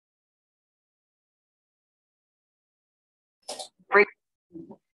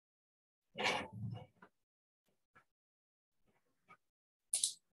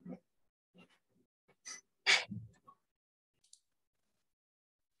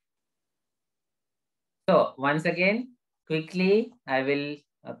So once again, quickly, I will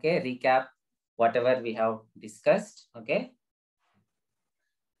recap whatever we have discussed. Okay.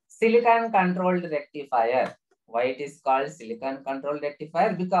 Silicon controlled rectifier. Why it is called silicon controlled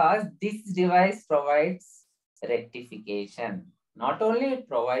rectifier? Because this device provides rectification. Not only it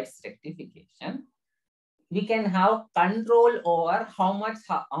provides rectification, we can have control over how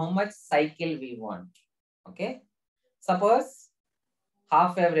much cycle we want. Okay. Suppose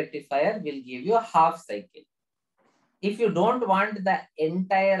half wave rectifier will give you a half cycle. If you don't want the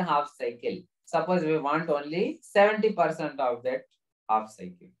entire half cycle, suppose we want only 70% of that half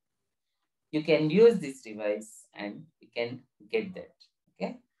cycle, you can use this device and you can get that.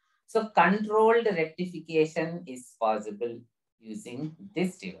 Okay. So controlled rectification is possible using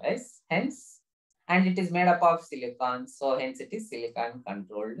this device, hence, and it is made up of silicon. So hence it is silicon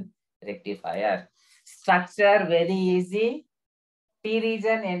controlled rectifier. Structure very easy. P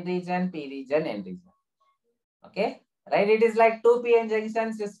region, N region, P region, N region. Okay. Right. It is like two PN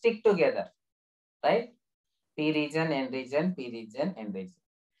junctions to stick together. Right. P region, N region, P region, N region.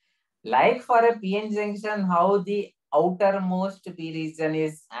 Like for a PN junction, how the outermost P region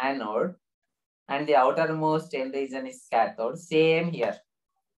is anode and the outermost N region is cathode, same here.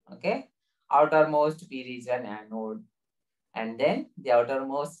 Okay. Outermost P region anode and then the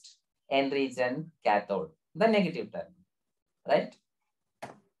outermost N region cathode, the negative term. Right.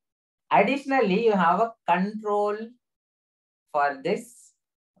 Additionally, you have a control for this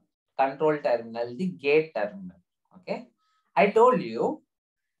control terminal, the gate terminal. Okay. I told you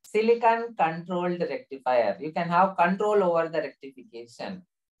silicon controlled rectifier. You can have control over the rectification.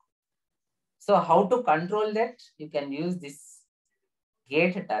 So how to control that? You can use this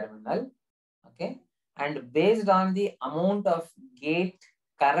gate terminal. Okay. And based on the amount of gate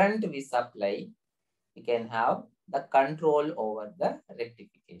current we supply, we can have the control over the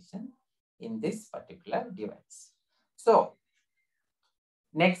rectification in this particular device. So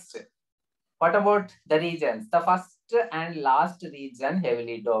next, what about the regions? The first and last region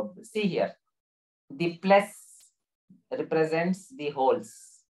heavily doped. See here, the plus represents the holes.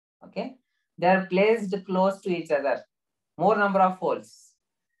 Okay, they are placed close to each other. More number of holes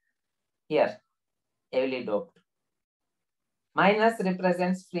here, heavily doped. Minus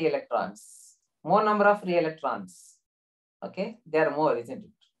represents free electrons. More number of free electrons. Okay, they are more, isn't it?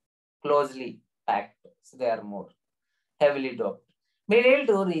 Closely packed, so they are more heavily doped. Middle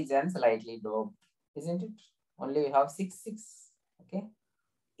two regions lightly doped, isn't it? Only we have 6. Okay,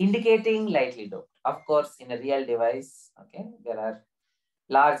 indicating lightly doped. Of course, in a real device, okay, there are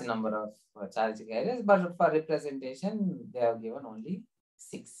large number of charge carriers, but for representation, they have given only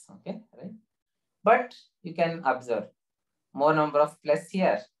 6. Okay, right? But you can observe more number of plus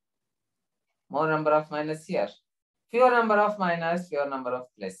here, more number of minus here, fewer number of minus, fewer number of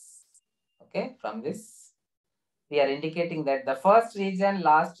plus. Okay, from this, we are indicating that the first region,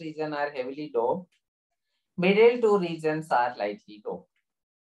 last region are heavily doped. Middle two regions are lightly doped.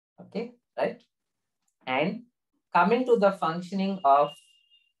 Okay, right? And coming to the functioning of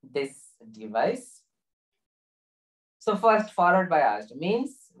this device. So first, forward biased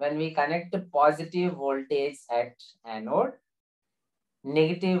means when we connect positive voltage at anode,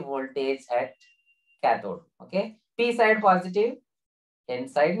 negative voltage at cathode. Okay, P side positive, N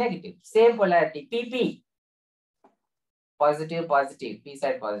side negative. Same polarity, PP. Positive, positive, P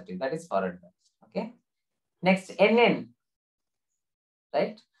side positive. That is forward biased. Okay. Next, NN.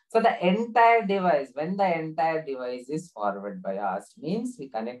 Right. So the entire device, when the entire device is forward biased, means we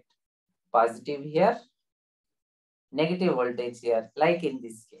connect positive here, negative voltage here, like in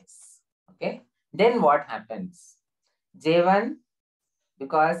this case. Okay. Then what happens? J1,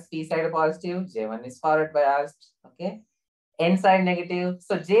 because P side positive, J1 is forward biased. Okay. N side negative.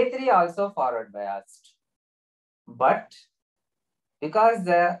 So J3 also forward biased. But because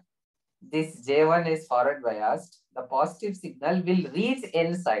this J1 is forward biased, the positive signal will reach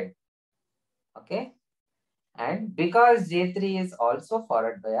N side. Okay. And because J3 is also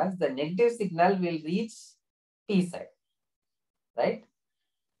forward biased, the negative signal will reach P side. Right.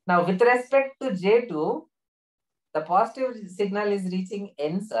 Now, with respect to J2, the positive signal is reaching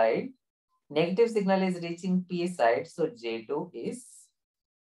N side, negative signal is reaching P side. So J2 is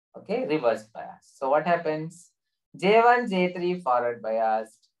reverse bias. So what happens? J1, J3 forward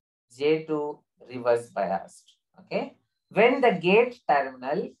biased, J2 reverse biased. Okay. When the gate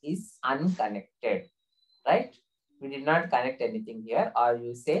terminal is unconnected, right? We did not connect anything here, or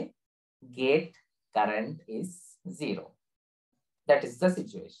you say gate current is 0. That is the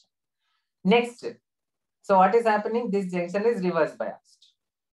situation. Next, so what is happening? This junction is reverse biased,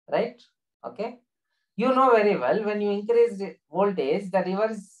 right? Okay. You know very well, when you increase the voltage, the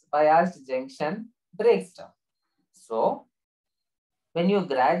reverse biased junction breaks down. So when you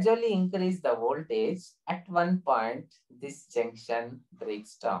gradually increase the voltage, at one point, this junction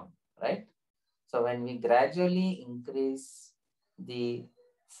breaks down, right? So when we gradually increase the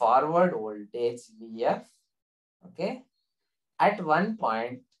forward voltage VF, okay, at one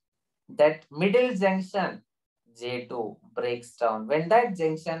point, that middle junction J2 breaks down. When that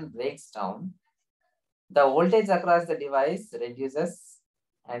junction breaks down, the voltage across the device reduces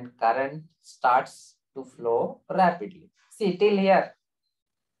and current starts to flow rapidly. See, till here,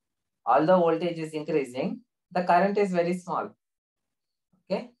 although voltage is increasing, the current is very small.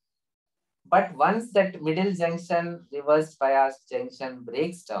 Okay. But once that middle junction, reverse bias junction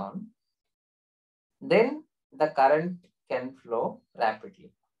breaks down, then the current can flow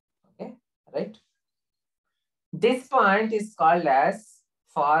rapidly. Okay. Right. This point is called as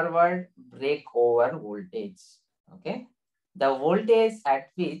forward breakover voltage. Okay. The voltage at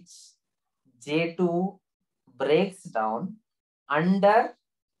which J2 breaks down under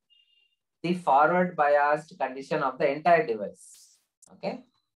the forward biased condition of the entire device. Okay.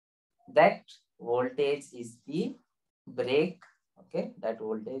 That voltage is the break. Okay. That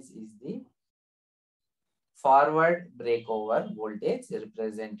voltage is the forward breakover voltage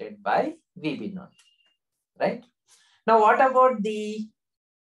represented by VB0. Right. Now, what about the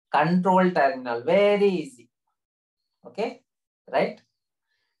control terminal? Very easy. Okay. Right.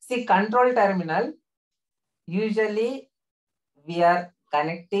 See, control terminal, usually we are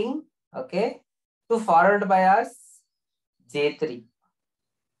connecting, okay, to forward bias J3.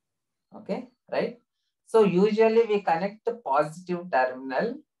 Okay, right? So usually we connect the positive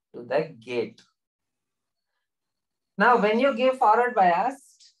terminal to the gate. Now, when you give forward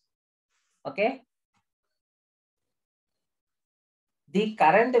bias, okay, the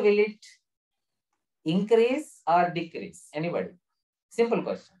current, will it increase or decrease? Anybody? Simple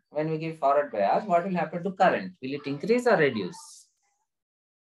question. When we give forward bias, what will happen to current? Will it increase or reduce?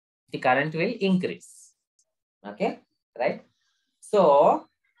 The current will increase. Okay, right? So,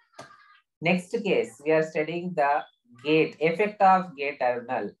 next case, we are studying the gate, effect of gate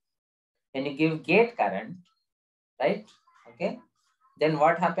terminal. When you give gate current, right? Okay, then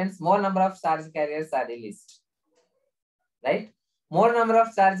what happens? More number of charge carriers are released, right? More number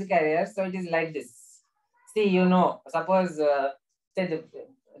of charge carriers. So it is like this. See, you know, suppose say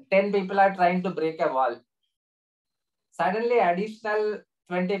 10 people are trying to break a wall. Suddenly, additional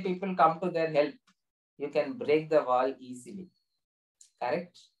 20 people come to their help. You can break the wall easily.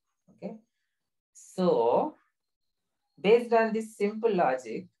 Correct? Okay. So, based on this simple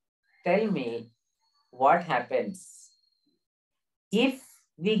logic, tell me what happens. If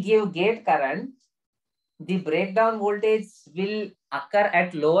we give gate current, the breakdown voltage will occur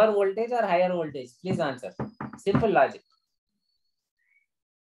at lower voltage or higher voltage? Please answer. Simple logic.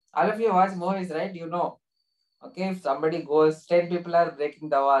 All of you watch movies, right? You know. Okay, if somebody goes, 10 people are breaking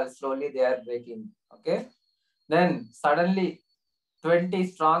the wall, slowly they are breaking. Okay. Then suddenly 20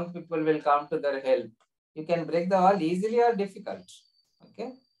 strong people will come to their help. You can break the wall easily or difficult.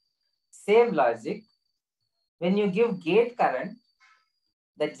 Okay. Same logic. When you give gate current,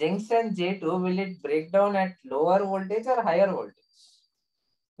 the junction J2, will it break down at lower voltage or higher voltage?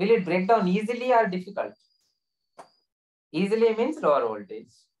 Will it break down easily or difficult? Easily means lower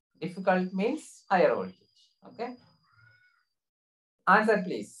voltage. Difficult means higher voltage. Okay. Answer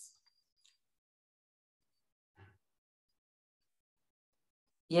please.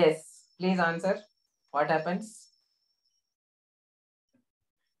 Yes, please answer. What happens?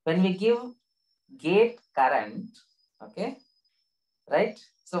 When we give gate current, okay, right?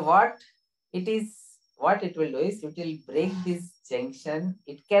 So what it will do is, it will break this junction.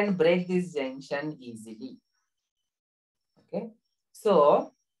 It can break this junction easily. Okay.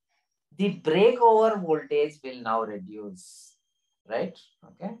 So the breakover voltage will now reduce, right?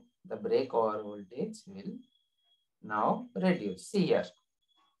 Okay. The breakover voltage will now reduce. See here.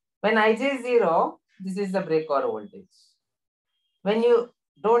 When Ij is 0, this is the breakover voltage. When you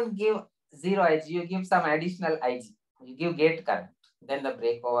don't give 0 Ig, you give some additional Ig. You give gate current. Then the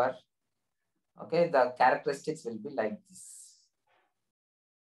breakover, okay, the characteristics will be like this.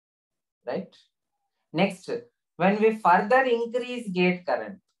 Right? Next, when we further increase gate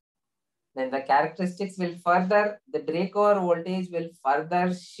current, then the characteristics will further, the breakover voltage will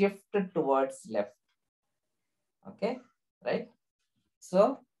further shift towards left. Okay, right?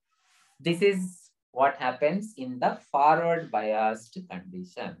 So this is what happens in the forward biased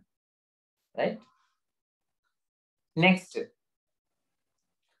condition, right? Next,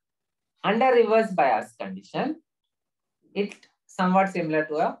 Under reverse bias condition, it somewhat similar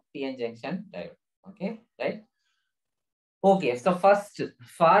to a PN junction diode. Okay, right? Okay, so first,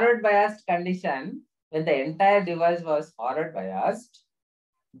 forward biased condition, when the entire device was forward biased,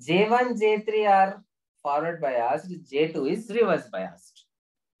 J1, J3 are forward biased, J2 is reverse biased.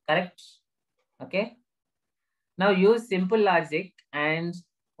 Correct? Okay. Now use simple logic and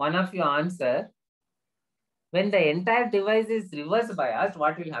one of your answer. When the entire device is reverse biased,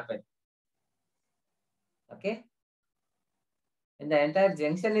 what will happen? Okay. When the entire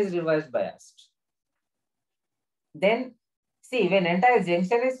junction is reverse biased, then see, when entire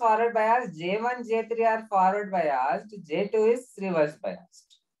junction is forward biased, J1, J3 are forward biased, J2 is reverse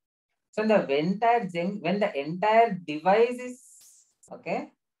biased. So when the entire device is,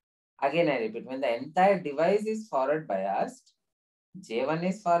 okay, again I repeat, when the entire device is forward biased, J1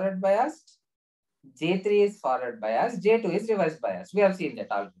 is forward biased, J3 is forward biased, J2 is reverse biased. We have seen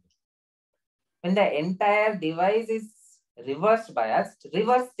that already. When the entire device is reverse biased,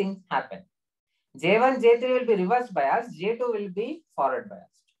 reverse things happen. J1, J3 will be reverse biased, J2 will be forward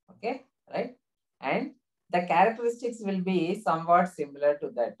biased. Okay, right? And the characteristics will be somewhat similar to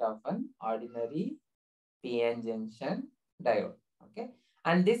that of an ordinary PN junction diode. Okay,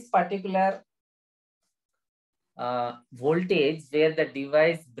 and this particular voltage where the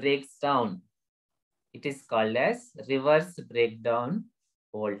device breaks down, it is called as reverse breakdown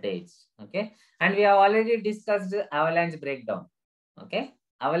voltage. Okay, and we have already discussed avalanche breakdown. Okay,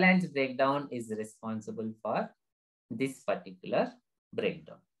 avalanche breakdown is responsible for this particular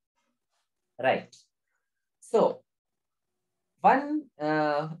breakdown. Right. So one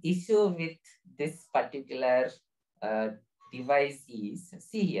issue with this particular device is,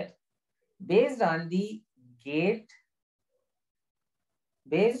 see here, based on the gate,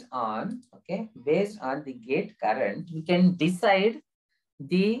 based on the gate current, we can decide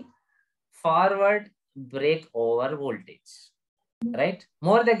the forward breakover voltage, right?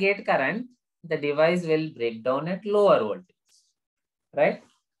 More the gate current, the device will break down at lower voltage, right?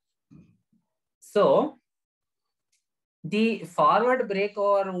 So the forward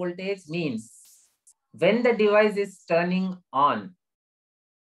breakover voltage means when the device is turning on.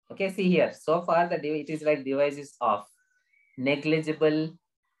 Okay, see here. So far, it is like device is off. Negligible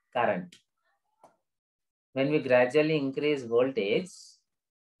current. When we gradually increase voltage,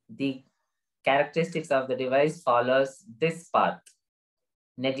 the characteristics of the device follows this path.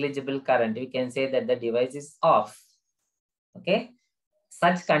 Negligible current. We can say that the device is off. Okay.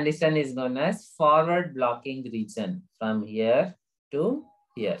 Such condition is known as forward blocking region from here to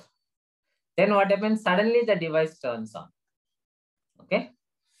here. Then what happens? Suddenly the device turns on. Okay.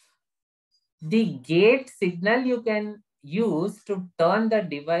 The gate signal you can use to turn the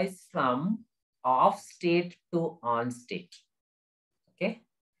device from off state to on state. Okay.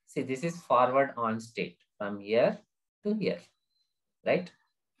 See, this is forward on state from here to here, right?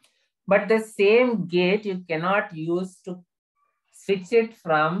 But the same gate you cannot use to switch it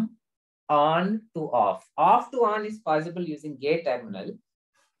from on to off. Off to on is possible using gate terminal.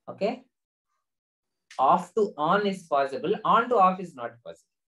 Okay. Off to on is possible. On to off is not possible.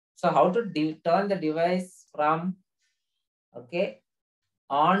 So how to turn the device from, okay,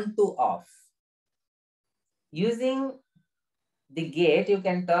 on to off? Using the gate, you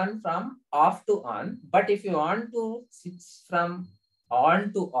can turn from off to on. But if you want to switch from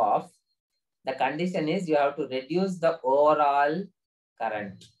on to off, the condition is you have to reduce the overall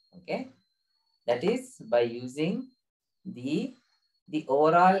current. Okay. That is by using the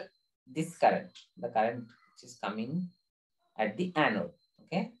overall, this current, the current which is coming at the anode.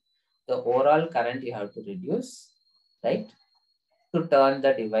 Okay. The overall current you have to reduce, right, to turn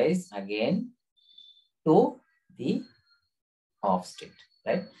the device again to the off state,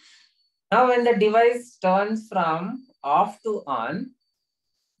 right? Now, when the device turns from off to on,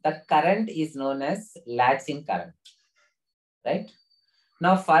 the current is known as latching current, right?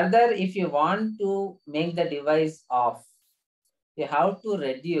 Now, further, if you want to make the device off, you have to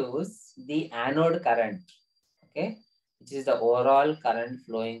reduce the anode current, okay, which is the overall current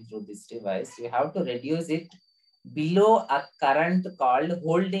flowing through this device. You have to reduce it below a current called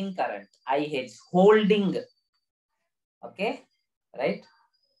holding current, IH, holding, okay, right?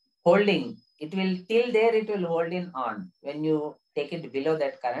 Holding, it will, till there it will hold in on. When you take it below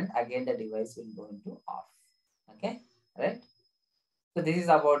that current, again the device will go into off, okay, right? So this is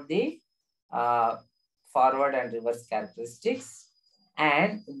about the forward and reverse characteristics.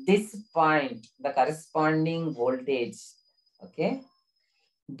 And this point, the corresponding voltage, okay,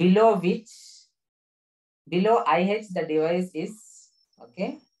 below which, below IH, the device is,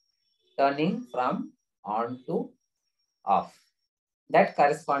 okay, turning from on to off. that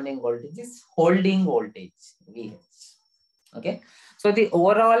corresponding voltage is holding voltage, VH. Okay. So the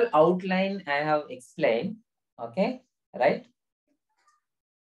overall outline I have explained. Okay. Right.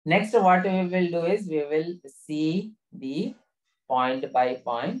 Next, what we will do is we will see the point by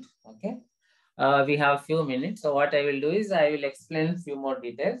point. Okay. We have few minutes. So what I will do is I will explain few more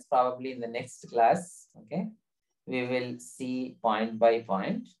details probably in the next class. Okay. We will see point by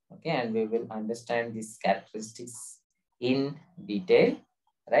point. Okay. And we will understand these characteristics in detail.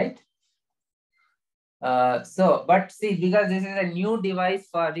 Right. But see, because this is a new device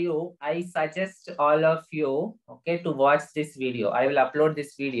for you, I suggest all of you, okay, to watch this video. I will upload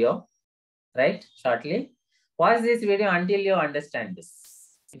this video, right, shortly. Watch this video until you understand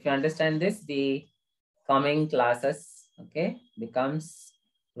this. If you understand this, the coming classes, okay, becomes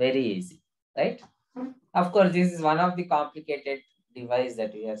very easy, right? Of course, this is one of the complicated device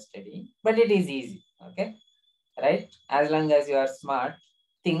that we are studying, but it is easy, okay, right? As long as you are smart,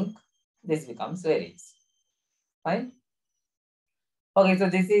 think, this becomes very easy. Fine. Okay, so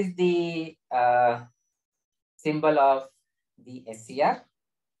this is the symbol of the SCR.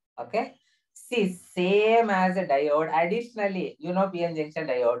 Okay. See, same as a diode. Additionally, you know PN junction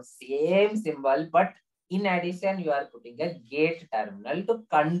diode, same symbol, but in addition, you are putting a gate terminal to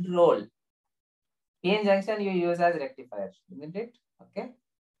control. PN junction you use as rectifier, isn't it? Okay.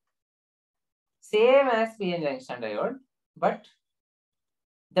 Same as PN junction diode, but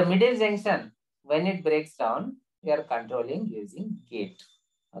the middle junction, when it breaks down, we are controlling using gate.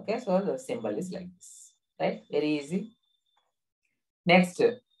 Okay, so the symbol is like this, right? Very easy. Next,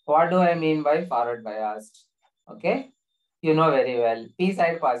 what do I mean by forward biased? Okay, you know very well. P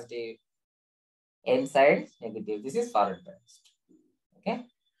side positive, N side negative. This is forward biased. Okay,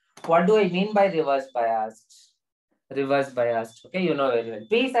 what do I mean by reverse biased? Reverse biased. Okay, you know very well.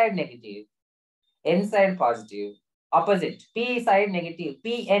 P side negative, N side positive. Opposite. P side negative,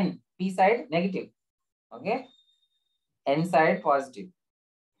 PN. P side negative. Okay, N side positive,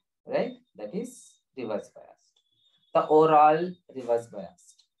 right? That is reverse biased. The overall reverse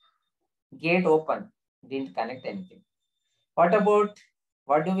biased. Gate open, didn't connect anything. What about,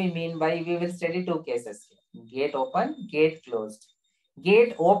 what do we mean by, we will study two cases here. Gate open, gate closed.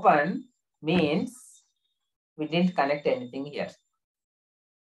 Gate open means we didn't connect anything here.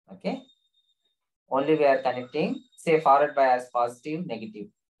 Okay. Only we are connecting, say forward bias positive, negative.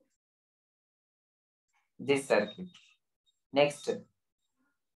 This circuit. Next,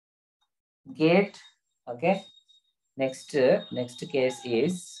 gate, okay. Next case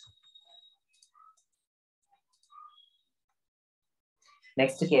is,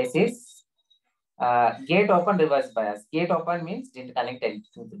 gate open, reverse bias. Gate open means didn't connect anything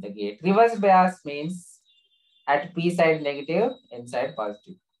to the gate. Reverse bias means at P side negative, N side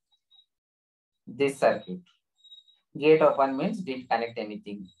positive. This circuit. Gate open means didn't connect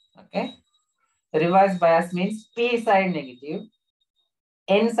anything. Okay. Reverse bias means P side negative,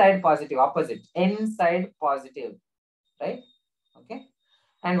 N side positive, opposite. N side positive. Right? Okay.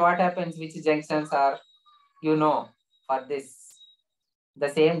 And what happens, which junctions are, you know, for this, the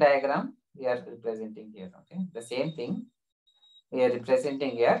same diagram we are representing here. Okay. The same thing we are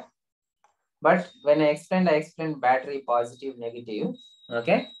representing here. But when I explained battery positive, negative.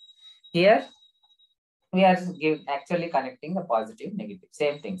 Okay. Here we are actually connecting the positive, negative.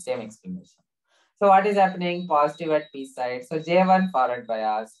 Same thing, same explanation. So what is happening? Positive at P side. So J1 forward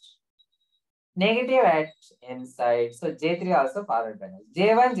biased. Negative at N side. So J3 also forward biased.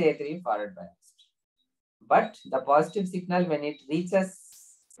 J1, J3 forward biased. But the positive signal, when it reaches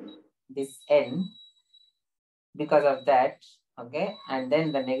this N, because of that, okay, and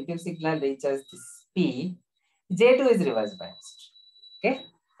then the negative signal reaches this P, J2 is reverse biased. Okay,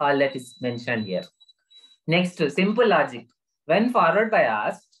 all that is mentioned here. Next, simple logic. When forward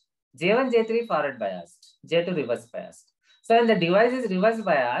biased, J1, J3 forward biased, J2 reverse biased. So when the device is reverse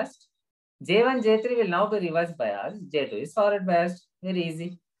biased, J1, J3 will now be reverse biased, J2 is forward biased. Very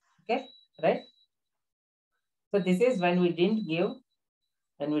easy. Okay, right? So this is when we didn't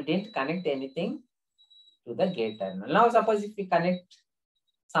connect anything to the gate terminal. Now suppose if we connect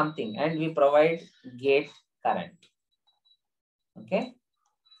something and we provide gate current. Okay,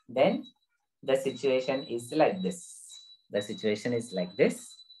 then the situation is like this. The situation is like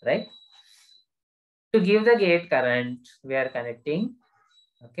this, right? To give the gate current, we are connecting,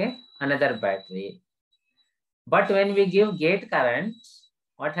 okay, another battery. But when we give gate current,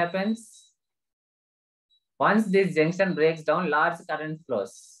 what happens? Once this junction breaks down, large current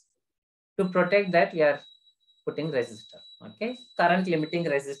flows. To protect that, we are putting resistor, okay? Current limiting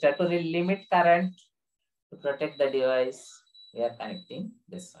resistor to limit current, to protect the device, we are connecting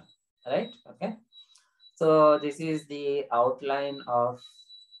this one, right? Okay. So this is the outline of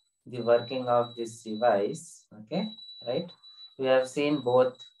the working of this device. Okay, right? We have seen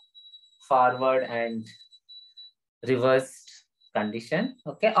both forward and reversed condition.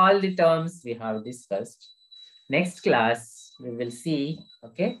 Okay, all the terms we have discussed. Next class, we will see,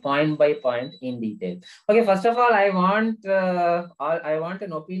 okay, point by point in detail. Okay, first of all, I want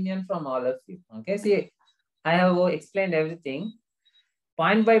an opinion from all of you. Okay, see, I have explained everything.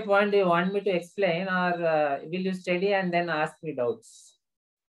 Point by point, do you want me to explain, or will you study and then ask me doubts?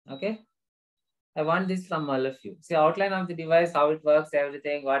 Okay, I want this from all of you. See, outline of the device, how it works,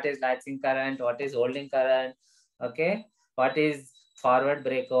 everything, what is latching current, what is holding current, okay, what is forward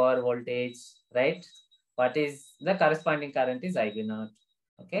breakover voltage, right? What is the corresponding current is IB0,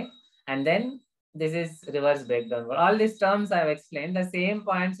 okay? And then this is reverse breakdown. All these terms I have explained, the same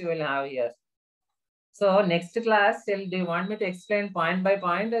points you will have here. So next class, do you want me to explain point by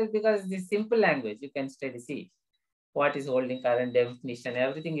point? Because this simple language, you can study, see what is holding current, definition,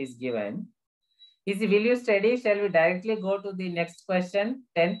 everything is given. Will you study? Shall we directly go to the next question?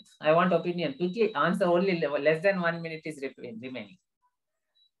 10th, I want opinion. Quickly answer, only less than 1 minute is remaining.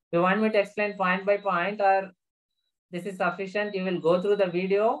 You want me to explain point by point, or this is sufficient? You will go through the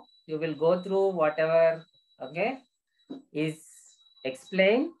video. You will go through whatever, okay, is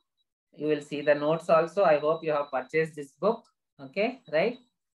explained. You will see the notes also. I hope you have purchased this book. Okay, right?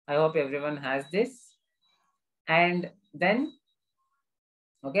 I hope everyone has this. And then,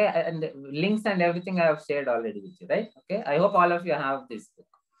 okay, and links and everything I have shared already with you, right? Okay, I hope all of you have this book.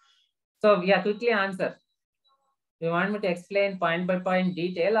 So yeah, quickly answer. You want me to explain point by point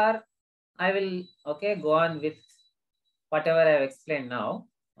detail, or I will, okay, go on with whatever I have explained now.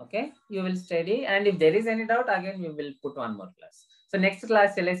 Okay, you will study, and if there is any doubt, again we will put one more class. So next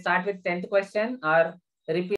class, shall I start with 10th question or repeat?